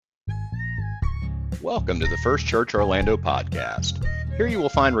Welcome to the First Church Orlando podcast. Here you will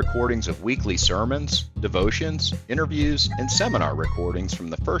find recordings of weekly sermons, devotions, interviews, and seminar recordings from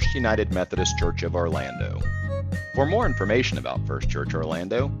the First United Methodist Church of Orlando. For more information about First Church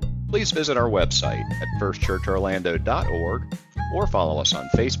Orlando, please visit our website at firstchurchorlando.org or follow us on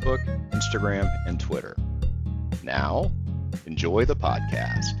Facebook, Instagram, and Twitter. Now, enjoy the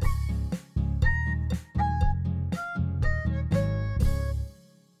podcast.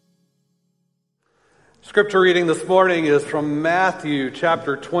 Scripture reading this morning is from Matthew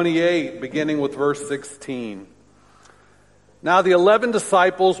chapter 28, beginning with verse 16. Now the 11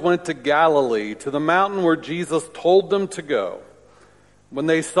 disciples went to Galilee, to the mountain where Jesus told them to go. When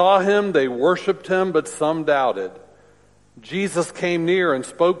they saw him, they worshipped him, but some doubted. Jesus came near and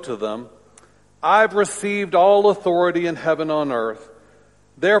spoke to them. I've received all authority in heaven and on earth.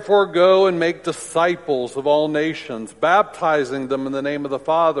 Therefore go and make disciples of all nations, baptizing them in the name of the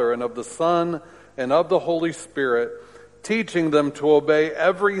Father and of the Son and of the Holy Spirit, teaching them to obey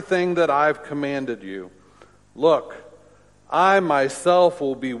everything that I've commanded you. Look, I myself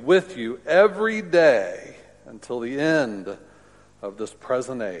will be with you every day until the end of this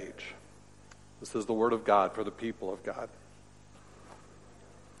present age. This is the word of God for the people of God.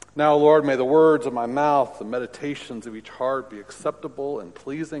 Now, Lord, may the words of my mouth, the meditations of each heart be acceptable and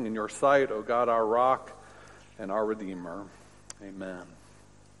pleasing in your sight, O God, our rock and our Redeemer. Amen.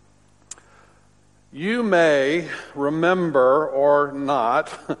 You may remember or not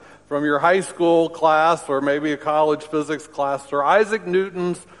from your high school class or maybe a college physics class, Sir Isaac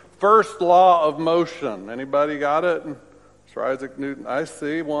Newton's first law of motion. Anybody got it? Sir Isaac Newton, I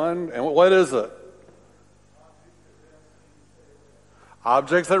see one. And what is it?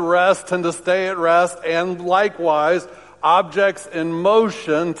 Objects at rest tend to stay at rest, and likewise, objects in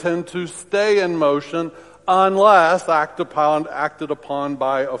motion tend to stay in motion unless acted upon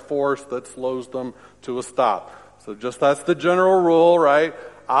by a force that slows them to a stop. So that's the general rule, right?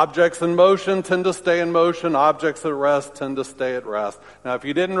 Objects in motion tend to stay in motion. Objects at rest tend to stay at rest. Now, if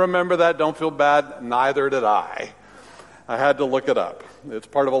you didn't remember that, don't feel bad. Neither did I. I had to look it up. It's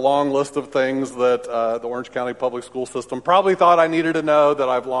part of a long list of things that the Orange County Public School System probably thought I needed to know that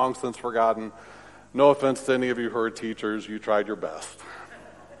I've long since forgotten. No offense to any of you who are teachers. You tried your best.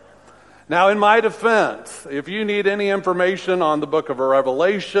 Now, in my defense, if you need any information on the book of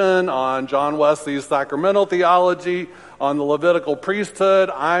Revelation, on John Wesley's sacramental theology, on the Levitical priesthood,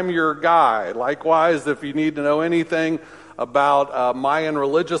 I'm your guy. Likewise, if you need to know anything about Mayan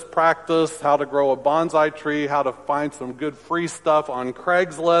religious practice, how to grow a bonsai tree, how to find some good free stuff on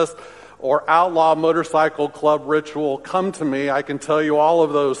Craigslist, or outlaw motorcycle club ritual, come to me. I can tell you all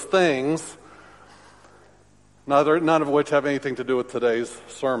of those things. None of which have anything to do with today's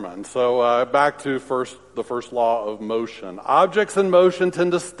sermon. So back to the first law of motion. Objects in motion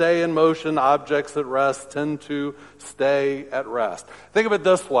tend to stay in motion. Objects at rest tend to stay at rest. Think of it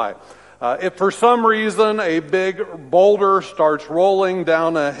this way. If for some reason a big boulder starts rolling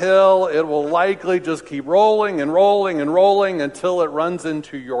down a hill, it will likely just keep rolling and rolling and rolling until it runs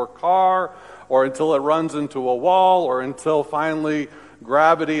into your car, or until it runs into a wall, or until finally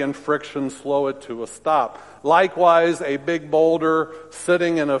gravity and friction slow it to a stop. Likewise, a big boulder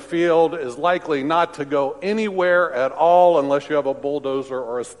sitting in a field is likely not to go anywhere at all unless you have a bulldozer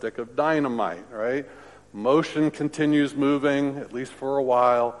or a stick of dynamite, right? Motion continues moving, at least for a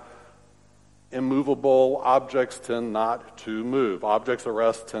while. Immovable objects tend not to move. Objects at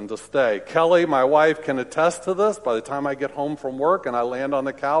rest tend to stay. Kelly, my wife, can attest to this. By the time I get home from work and I land on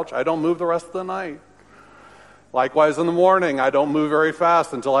the couch, I don't move the rest of the night. Likewise, in the morning, I don't move very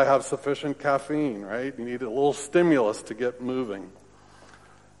fast until I have sufficient caffeine, right? You need a little stimulus to get moving.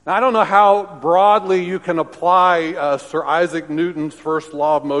 Now, I don't know how broadly you can apply Sir Isaac Newton's first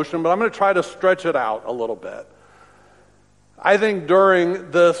law of motion, but I'm going to try to stretch it out a little bit. I think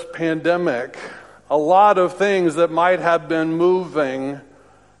during this pandemic, a lot of things that might have been moving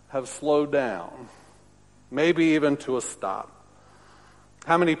have slowed down, maybe even to a stop.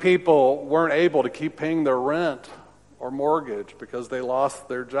 How many people weren't able to keep paying their rent or mortgage because they lost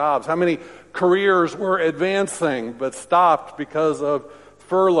their jobs? How many careers were advancing but stopped because of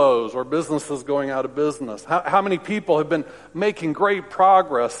furloughs or businesses going out of business? How many people have been making great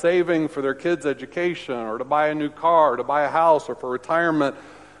progress saving for their kids' education or to buy a new car or to buy a house or for retirement?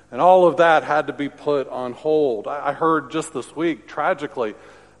 And all of that had to be put on hold. I heard just this week, tragically,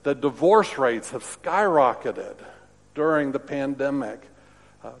 that divorce rates have skyrocketed during the pandemic.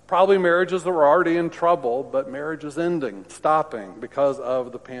 Probably marriages that were already in trouble, but marriages ending, stopping because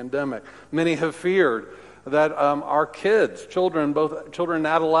of the pandemic. Many have feared that our kids, both children and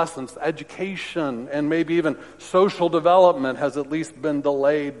adolescents, education and maybe even social development has at least been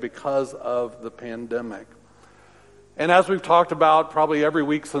delayed because of the pandemic. And as we've talked about probably every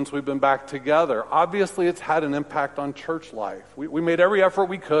week since we've been back together, obviously it's had an impact on church life. We made every effort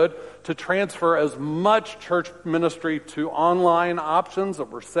we could to transfer as much church ministry to online options that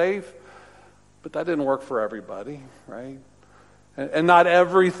were safe, but that didn't work for everybody, right? And not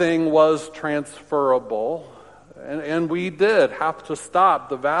everything was transferable. And we did have to stop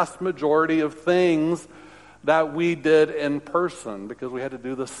the vast majority of things that we did in person because we had to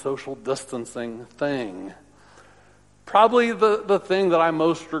do this social distancing thing. Probably the thing that I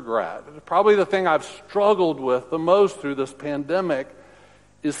most regret, probably the thing I've struggled with the most through this pandemic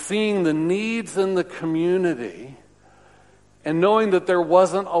is seeing the needs in the community and knowing that there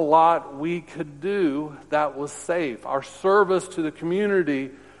wasn't a lot we could do that was safe. Our service to the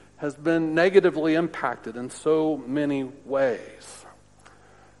community has been negatively impacted in so many ways.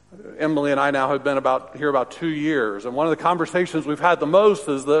 Emily and I now have been here about 2 years, and one of the conversations we've had the most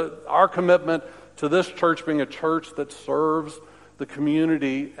is our commitment to this church being a church that serves the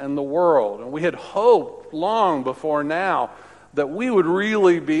community and the world. And we had hoped long before now that we would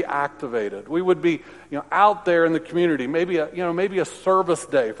really be activated. We would be, out there in the community, maybe a service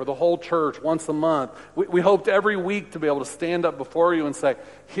day for the whole church once a month. We hoped every week to be able to stand up before you and say,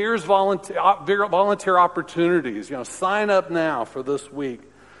 here's volunteer opportunities. Sign up now for this week.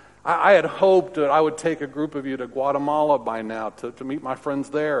 I had hoped that I would take a group of you to Guatemala by now to meet my friends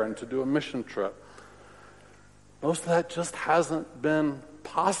there and to do a mission trip. Most of that just hasn't been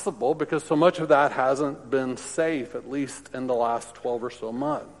possible because so much of that hasn't been safe, at least in the last 12 or so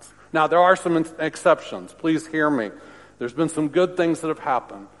months. Now, there are some exceptions. Please hear me. There's been some good things that have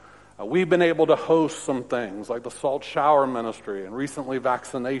happened. We've been able to host some things like the Salt Shower Ministry and recently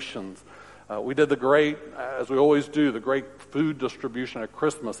vaccinations. We did as we always do, the great food distribution at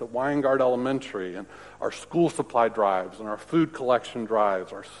Christmas at Weingard Elementary, and our school supply drives and our food collection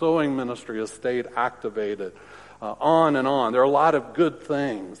drives. Our sewing ministry has stayed activated. On and on. There are a lot of good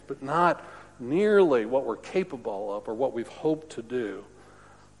things, but not nearly what we're capable of or what we've hoped to do.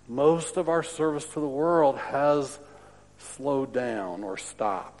 Most of our service to the world has slowed down or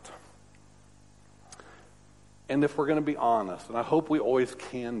stopped. And if we're going to be honest, and I hope we always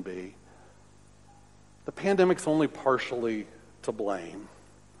can be, the pandemic's only partially to blame.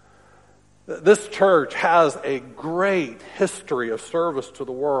 This church has a great history of service to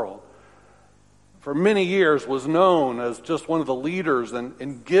the world. For many years was known as just one of the leaders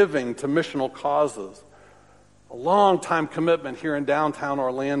in giving to missional causes. A long-time commitment here in downtown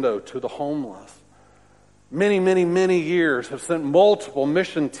Orlando to the homeless. Many, many, many years have sent multiple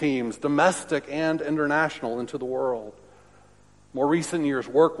mission teams, domestic and international, into the world. More recent years,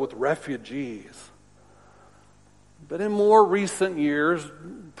 work with refugees. But in more recent years,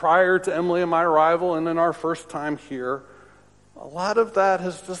 prior to Emily and my arrival and in our first time here, a lot of that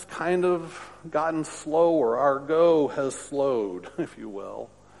has just kind of gotten slower. Our go has slowed, if you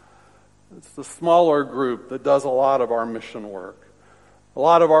will. It's the smaller group that does a lot of our mission work. A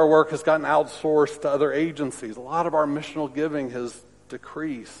lot of our work has gotten outsourced to other agencies. A lot of our missional giving has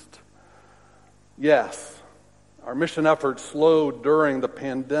decreased. Yes, our mission efforts slowed during the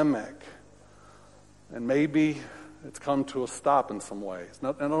pandemic. And maybe it's come to a stop in some ways.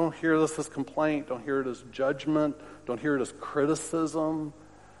 Now, I don't hear this as complaint. Don't hear it as judgment. Don't hear it as criticism.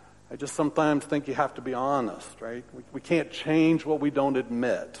 I just sometimes think you have to be honest, right? We can't change what we don't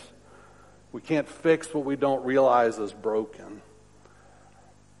admit. We can't fix what we don't realize is broken.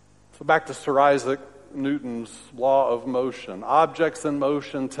 So back to Sir Isaac Newton's law of motion. Objects in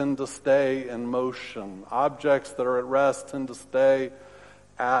motion tend to stay in motion. Objects that are at rest tend to stay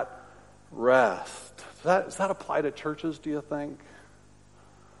at rest. Does that apply to churches, do you think?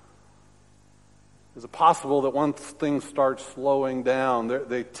 Is it possible that once things start slowing down,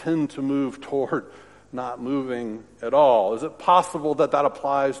 they tend to move toward not moving at all? Is it possible that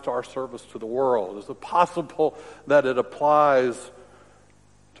applies to our service to the world? Is it possible that it applies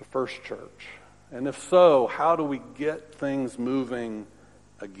to First Church? And if so, how do we get things moving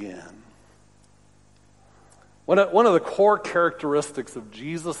again? One of the core characteristics of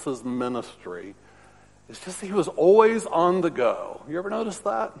Jesus' ministry is just he was always on the go. You ever notice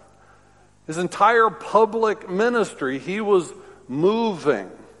that? His entire public ministry, he was moving.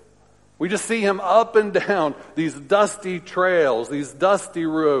 We just see him up and down these dusty trails, these dusty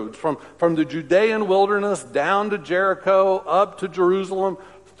roads, from the Judean wilderness down to Jericho, up to Jerusalem,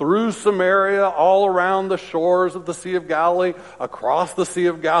 through Samaria, all around the shores of the Sea of Galilee, across the Sea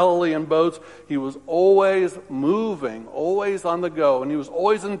of Galilee in boats. He was always moving, always on the go, and he was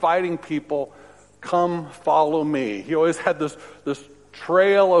always inviting people come follow me. He always had this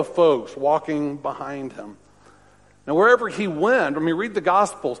trail of folks walking behind him. Now, wherever he went, read the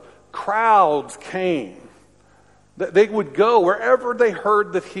Gospels, crowds came. They would go wherever they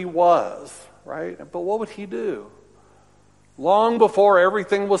heard that he was, right? But what would he do? Long before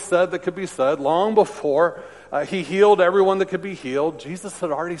everything was said that could be said, long before he healed everyone that could be healed, Jesus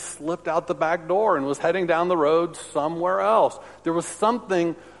had already slipped out the back door and was heading down the road somewhere else. There was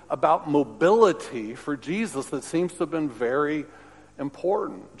something about mobility for Jesus that seems to have been very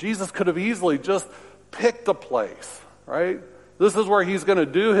important. Jesus could have easily just picked a place, right? This is where he's going to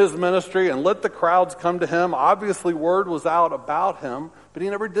do his ministry and let the crowds come to him. Obviously, word was out about him, but he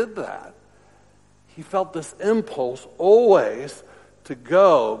never did that. He felt this impulse always to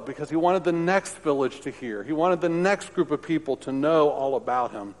go because he wanted the next village to hear. He wanted the next group of people to know all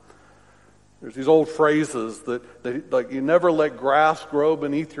about him. There's these old phrases that like, you never let grass grow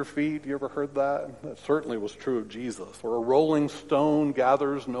beneath your feet. You ever heard that? That certainly was true of Jesus. Or a rolling stone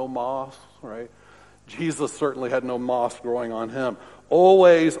gathers no moss, right? Jesus certainly had no moss growing on him.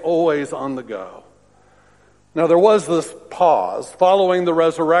 Always, always on the go. Now, there was this pause. Following the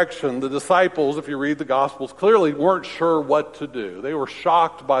resurrection, the disciples, if you read the Gospels, clearly weren't sure what to do. They were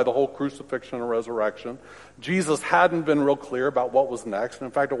shocked by the whole crucifixion and resurrection. Jesus hadn't been real clear about what was next. And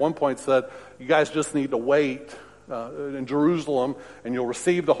in fact, at one point said, you guys just need to wait in Jerusalem and you'll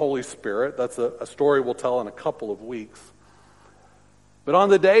receive the Holy Spirit. That's a story we'll tell in a couple of weeks. But on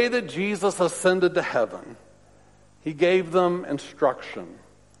the day that Jesus ascended to heaven, he gave them instruction.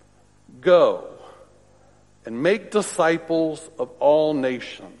 Go and make disciples of all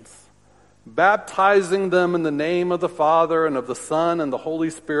nations, baptizing them in the name of the Father and of the Son and the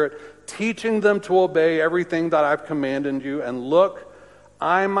Holy Spirit, teaching them to obey everything that I've commanded you. And look,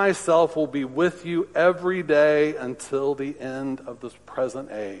 I myself will be with you every day until the end of this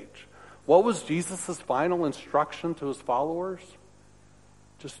present age. What was Jesus' final instruction to his followers?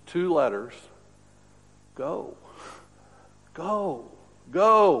 Just 2 letters. Go. Go.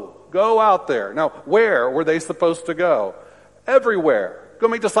 Go. Go out there. Now, where were they supposed to go? Everywhere. Go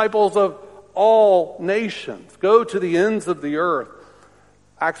make disciples of all nations. Go to the ends of the earth.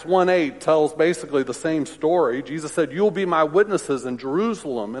 Acts 1:8 tells basically the same story. Jesus said, you'll be my witnesses in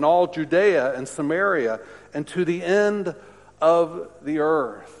Jerusalem and all Judea and Samaria and to the end of the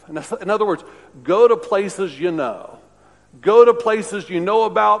earth. In other words, go to places you know. Go to places you know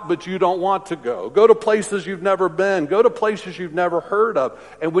about, but you don't want to go. Go to places you've never been. Go to places you've never heard of.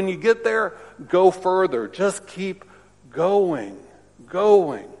 And when you get there, go further. Just keep going,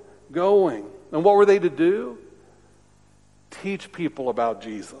 going, going. And what were they to do? Teach people about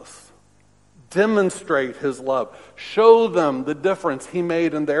Jesus. Demonstrate his love. Show them the difference he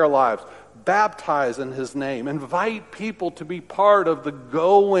made in their lives. Baptize in his name. Invite people to be part of the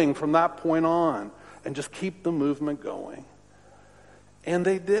going from that point on. And just keep the movement going. And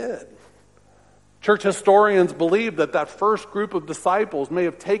they did. Church historians believe that first group of disciples may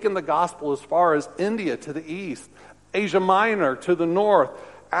have taken the gospel as far as India to the east, Asia Minor to the north,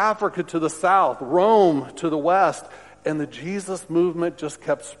 Africa to the south, Rome to the west. And the Jesus movement just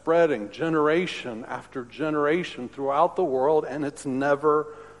kept spreading generation after generation throughout the world, and it's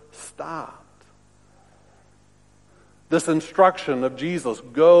never stopped. This instruction of Jesus,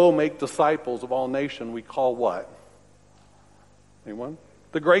 go make disciples of all nations, we call what? Anyone?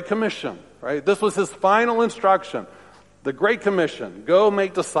 The Great Commission, right? This was his final instruction. The Great Commission, go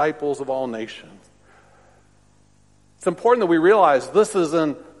make disciples of all nations. It's important that we realize this is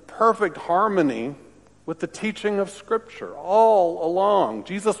in perfect harmony with the teaching of Scripture all along.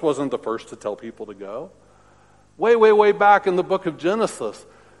 Jesus wasn't the first to tell people to go. Way, way, way back in the book of Genesis,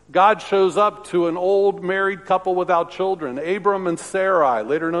 God shows up to an old married couple without children, Abram and Sarai,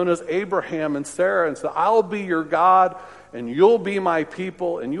 later known as Abraham and Sarah, and said, I'll be your God, and you'll be my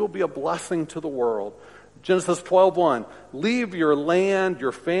people, and you'll be a blessing to the world. Genesis 12:1, leave your land,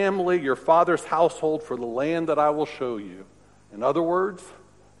 your family, your father's household for the land that I will show you. In other words,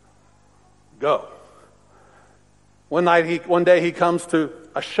 go. One day he comes to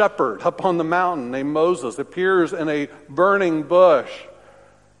a shepherd up on the mountain named Moses, appears in a burning bush.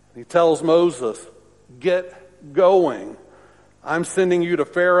 He tells Moses, get going. I'm sending you to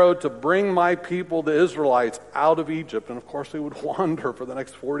Pharaoh to bring my people, the Israelites, out of Egypt. And of course they would wander for the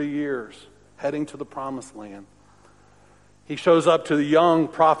next 40 years, heading to the promised land. He shows up to the young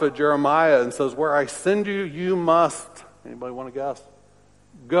prophet Jeremiah and says, where I send you, you must, anybody want to guess?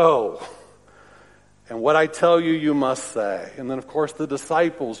 Go. And what I tell you, you must say. And then, of course, the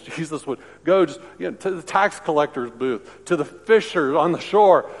disciples, Jesus would go just, to the tax collector's booth, to the fishers on the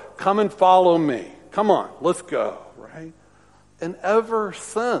shore. Come and follow me. Come on, let's go, right? And ever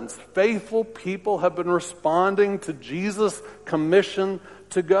since, faithful people have been responding to Jesus' commission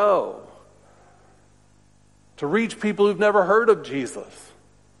to go, to reach people who've never heard of Jesus.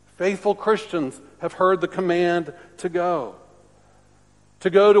 Faithful Christians have heard the command to go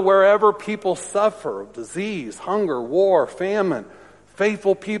to wherever people suffer of disease, hunger, war, famine.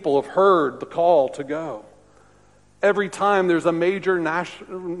 Faithful people have heard the call to go. Every time there's a major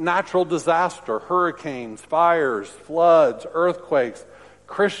natural disaster, hurricanes, fires, floods, earthquakes,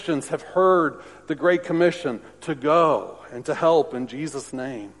 Christians have heard the Great Commission to go and to help in Jesus'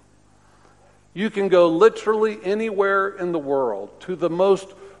 name. You can go literally anywhere in the world, to the most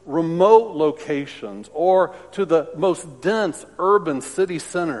remote locations or to the most dense urban city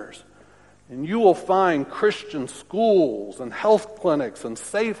centers, and you will find Christian schools and health clinics and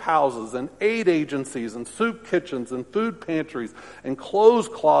safe houses and aid agencies and soup kitchens and food pantries and clothes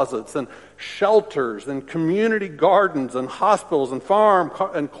closets and shelters and community gardens and hospitals and farm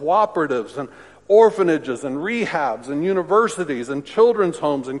and cooperatives and orphanages and rehabs and universities and children's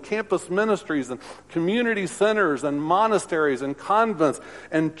homes and campus ministries and community centers and monasteries and convents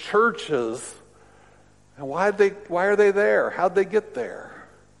and churches. And why are they there? How'd they get there?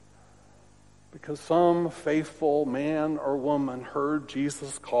 Because some faithful man or woman heard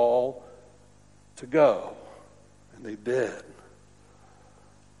Jesus' call to go, and they did.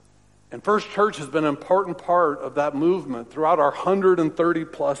 And First Church has been an important part of that movement throughout our 130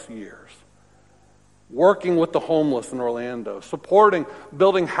 plus years. Working with the homeless in Orlando, supporting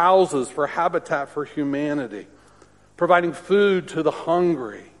building houses for Habitat for Humanity, providing food to the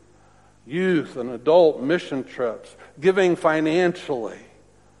hungry, youth and adult mission trips, giving financially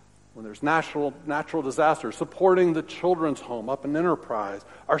when there's natural disasters, supporting the children's home up in Enterprise,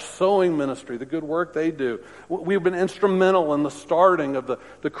 our sewing ministry, the good work they do. We've been instrumental in the starting of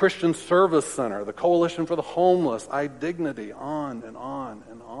the Christian Service Center, the Coalition for the Homeless, iDignity, on and on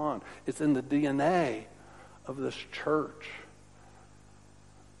and on. It's in the DNA of this church.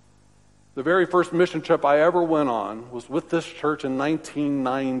 The very first mission trip I ever went on was with this church in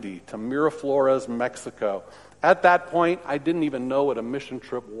 1990 to Miraflores, Mexico. At that point, I didn't even know what a mission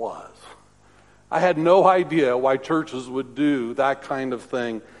trip was. I had no idea why churches would do that kind of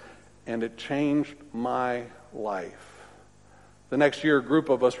thing, and it changed my life. The next year, a group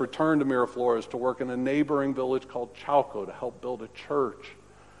of us returned to Miraflores to work in a neighboring village called Chalco to help build a church.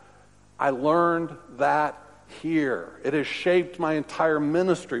 I learned that here. It has shaped my entire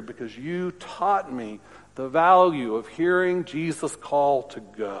ministry because you taught me the value of hearing Jesus' call to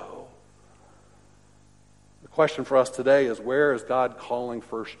go. The question for us today is, where is God calling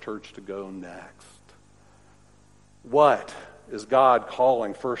First Church to go next? What is God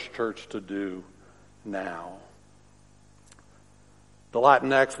calling First Church to do now? The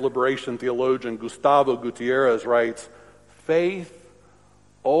Latinx liberation theologian Gustavo Gutierrez writes, faith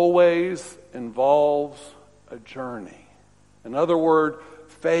always involves a journey. In other words,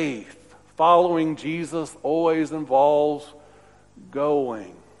 faith, following Jesus, always involves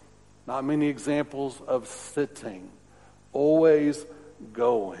going. Not many examples of sitting, always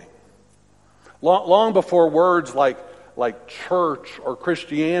going. Long before words like church or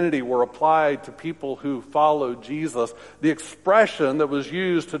Christianity were applied to people who followed Jesus, the expression that was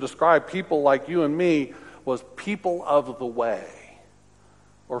used to describe people like you and me was people of the way,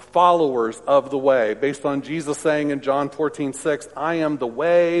 or followers of the way, based on Jesus saying in John 14:6, I am the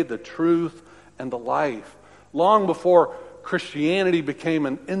way, the truth, and the life. Long before Christianity became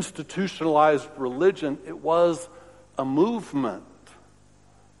an institutionalized religion, it was a movement.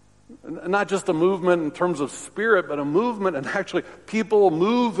 Not just a movement in terms of spirit, but a movement and actually people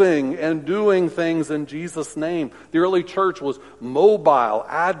moving and doing things in Jesus' name. The early church was mobile,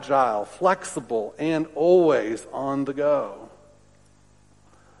 agile, flexible, and always on the go.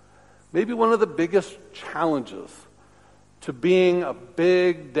 Maybe one of the biggest challenges to being a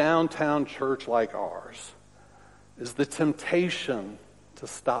big downtown church like ours is the temptation to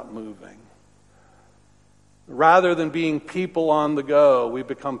stop moving. Rather than being people on the go, we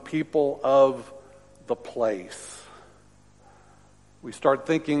become people of the place. We start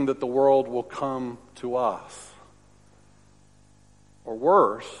thinking that the world will come to us. Or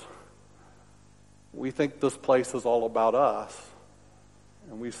worse, we think this place is all about us,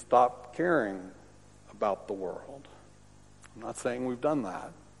 and we stop caring about the world. I'm not saying we've done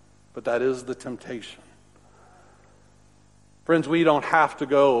that, but that is the temptation. Friends, we don't have to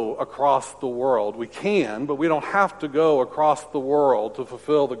go across the world. We can, but we don't have to go across the world to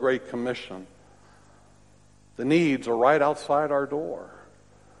fulfill the Great Commission. The needs are right outside our door.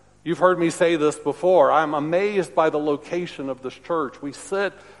 You've heard me say this before. I'm amazed by the location of this church. We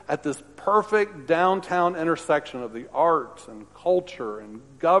sit at this perfect downtown intersection of the arts and culture and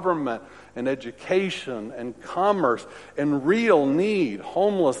government and education and commerce and real need,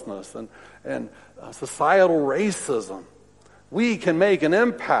 homelessness and societal racism. We can make an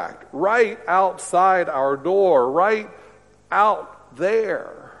impact right outside our door, right out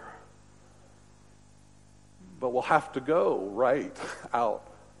there. But we'll have to go right out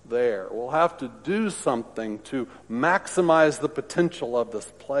there. We'll have to do something to maximize the potential of this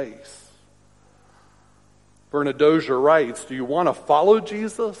place. Bernard Dozier writes, do you want to follow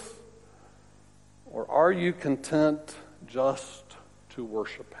Jesus? Or are you content just to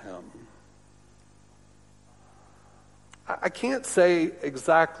worship him? I can't say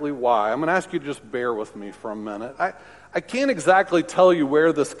exactly why. I'm going to ask you to just bear with me for a minute. I can't exactly tell you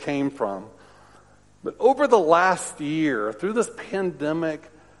where this came from. But over the last year, through this pandemic,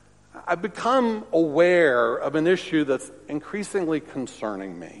 I've become aware of an issue that's increasingly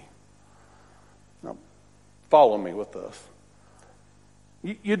concerning me. Now, follow me with this.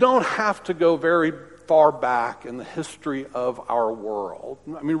 You don't have to go very far back in the history of our world.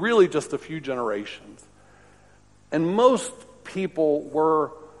 I mean, really just a few generations. And most people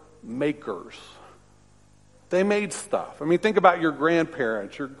were makers. They made stuff. I mean, think about your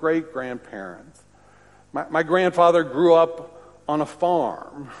grandparents, your great-grandparents. My grandfather grew up on a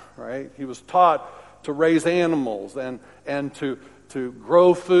farm, right? He was taught to raise animals and to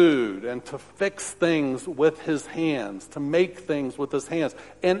grow food and to fix things with his hands, to make things with his hands.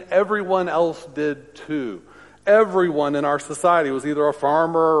 And everyone else did too. Everyone in our society was either a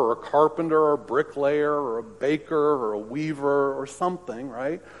farmer or a carpenter or a bricklayer or a baker or a weaver or something,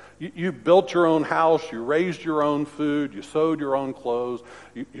 right? You built your own house, you raised your own food, you sewed your own clothes,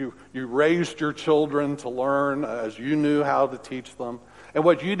 you raised your children to learn as you knew how to teach them. And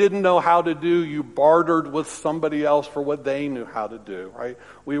what you didn't know how to do, you bartered with somebody else for what they knew how to do, right?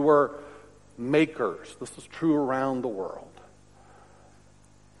 We were makers. This is true around the world.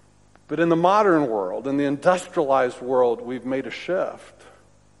 But in the modern world, in the industrialized world, we've made a shift.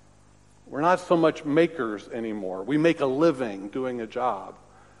 We're not so much makers anymore. We make a living doing a job.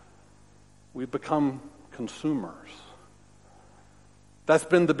 We've become consumers. That's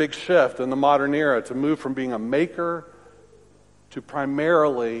been the big shift in the modern era, to move from being a maker to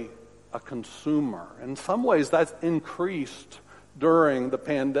primarily a consumer. In some ways, that's increased during the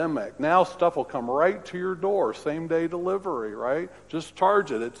pandemic. Now stuff will come right to your door, same-day delivery, right? Just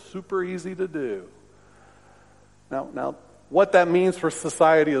charge it. It's super easy to do. Now, what that means for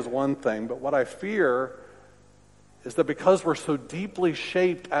society is one thing, but what I fear is that because we're so deeply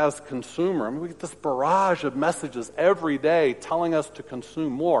shaped as consumer, I mean, we get this barrage of messages every day telling us to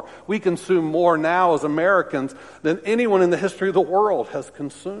consume more. We consume more now as Americans than anyone in the history of the world has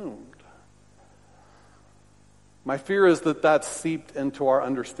consumed. My fear is that that's seeped into our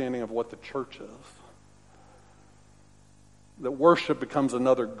understanding of what the church is. That worship becomes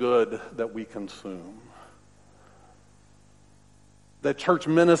another good that we consume. That church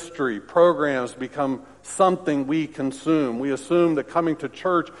ministry programs become something we consume. We assume that coming to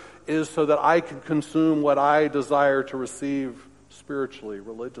church is so that I can consume what I desire to receive spiritually,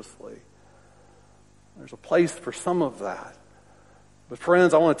 religiously. There's a place for some of that. But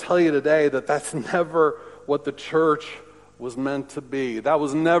friends, I want to tell you today that that's never what the church was meant to be. That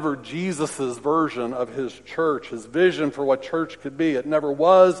was never Jesus' version of his church, his vision for what church could be. It never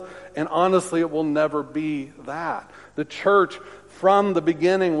was, and honestly, it will never be that. The church, from the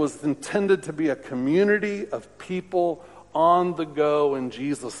beginning, was intended to be a community of people on the go in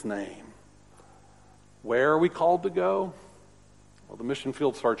Jesus' name. Where are we called to go? Well, the mission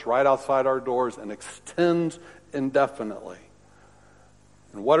field starts right outside our doors and extends indefinitely.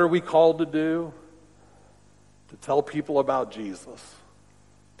 And what are we called to do? To tell people about Jesus,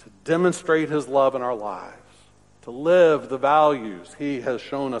 to demonstrate his love in our lives, to live the values he has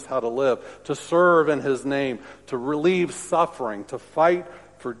shown us how to live, to serve in his name, to relieve suffering, to fight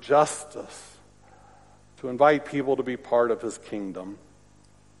for justice, to invite people to be part of his kingdom.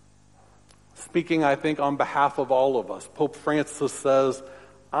 Speaking, I think, on behalf of all of us, Pope Francis says,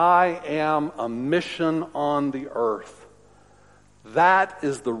 I am a mission on the earth. That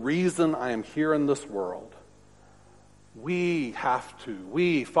is the reason I am here in this world. We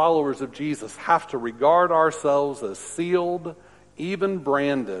followers of Jesus, have to regard ourselves as sealed, even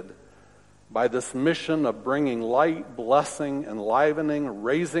branded, by this mission of bringing light, blessing, enlivening,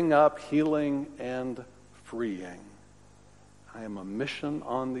 raising up, healing, and freeing. I am a mission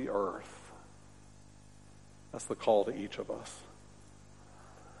on the earth. That's the call to each of us.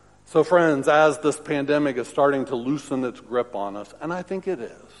 So friends, as this pandemic is starting to loosen its grip on us, and I think it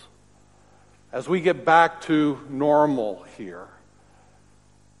is, as we get back to normal here,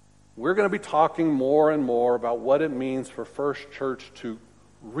 we're going to be talking more and more about what it means for First Church to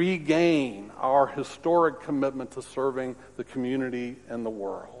regain our historic commitment to serving the community and the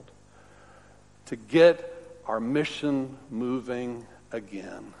world, to get our mission moving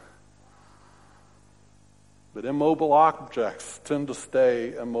again. But immobile objects tend to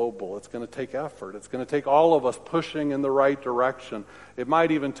stay immobile. It's going to take effort. It's going to take all of us pushing in the right direction. It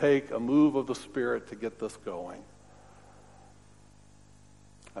might even take a move of the Spirit to get this going.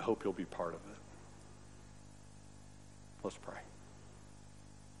 I hope you'll be part of it. Let's pray.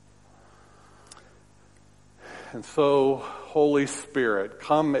 And so, Holy Spirit,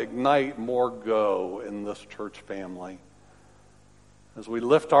 come ignite more go in this church family. As we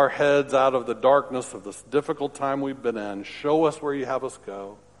lift our heads out of the darkness of this difficult time we've been in, show us where you have us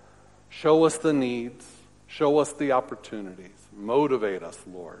go. Show us the needs. Show us the opportunities. Motivate us,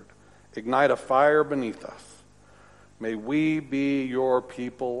 Lord. Ignite a fire beneath us. May we be your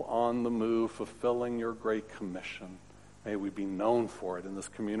people on the move, fulfilling your great commission. May we be known for it in this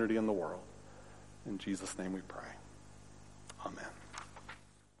community and the world. In Jesus' name we pray. Amen.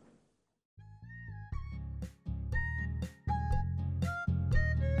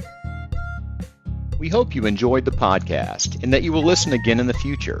 We hope you enjoyed the podcast and that you will listen again in the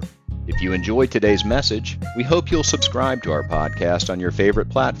future. If you enjoyed today's message, we hope you'll subscribe to our podcast on your favorite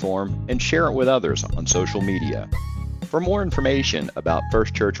platform and share it with others on social media. For more information about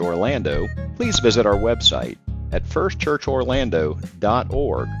First Church Orlando, please visit our website at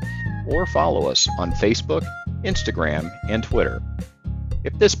firstchurchorlando.org or follow us on Facebook, Instagram, and Twitter.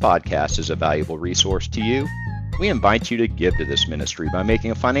 If this podcast is a valuable resource to you, we invite you to give to this ministry by making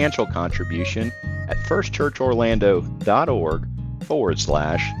a financial contribution at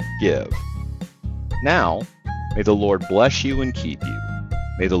firstchurchorlando.org/give. Now, may the Lord bless you and keep you.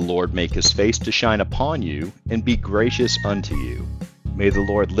 May the Lord make his face to shine upon you and be gracious unto you. May the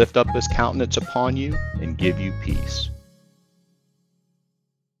Lord lift up his countenance upon you and give you peace.